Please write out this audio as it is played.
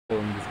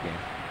in this game.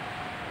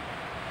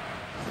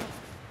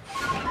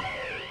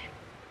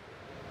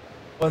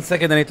 1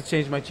 second, I need to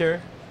change my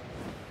chair.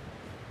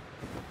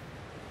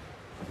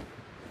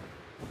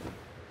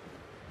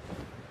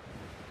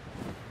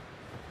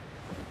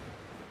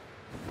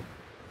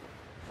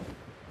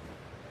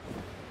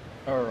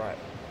 Alright.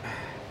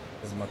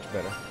 This is much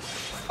better.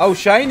 Oh,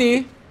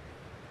 shiny!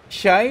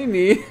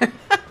 Shiny!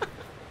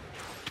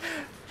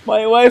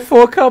 My wife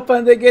woke up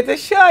and they get a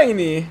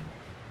shiny!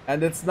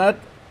 And it's not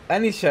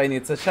any shiny,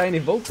 it's a shiny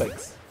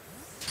Vulpix.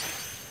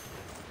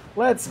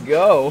 Let's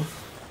go!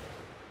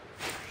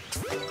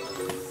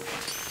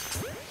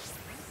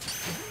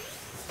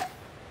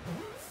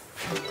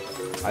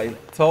 I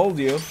told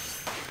you.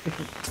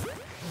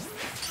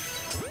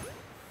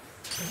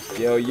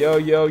 Yo, yo,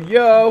 yo,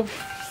 yo!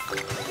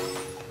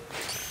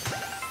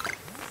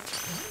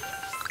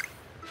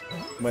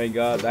 My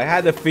god, I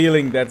had a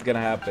feeling that's gonna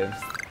happen.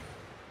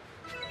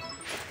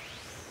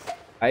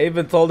 I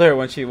even told her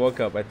when she woke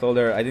up, I told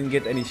her I didn't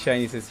get any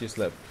shiny since you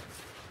slept.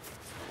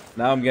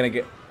 Now I'm gonna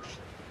get...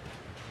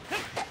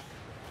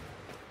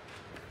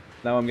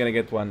 Now I'm gonna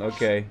get one,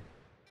 okay.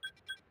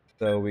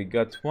 So we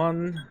got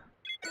one.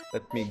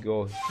 Let me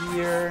go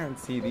here and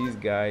see these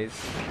guys.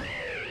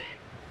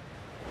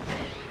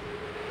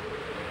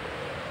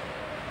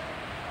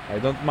 I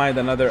don't mind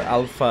another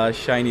alpha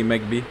shiny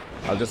Megby.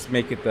 I'll just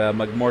make it a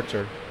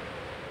Magmortar.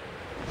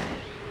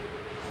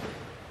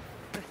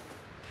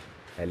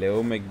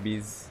 Hello,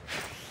 Megbees.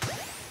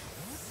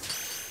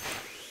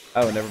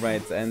 Oh, never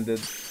mind, it's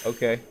ended.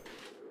 Okay.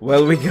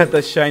 Well, we got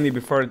a shiny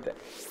before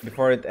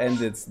it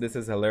ended. This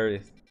is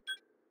hilarious.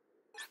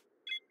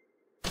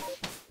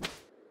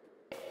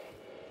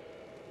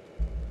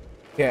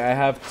 Okay, I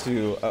have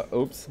to.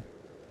 Oops.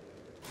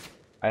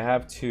 I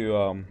have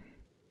to.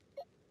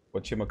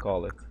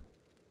 Whatchamacallit.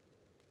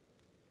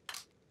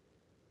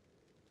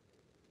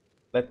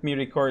 Let me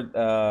record.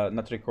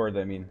 Not record.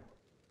 I mean.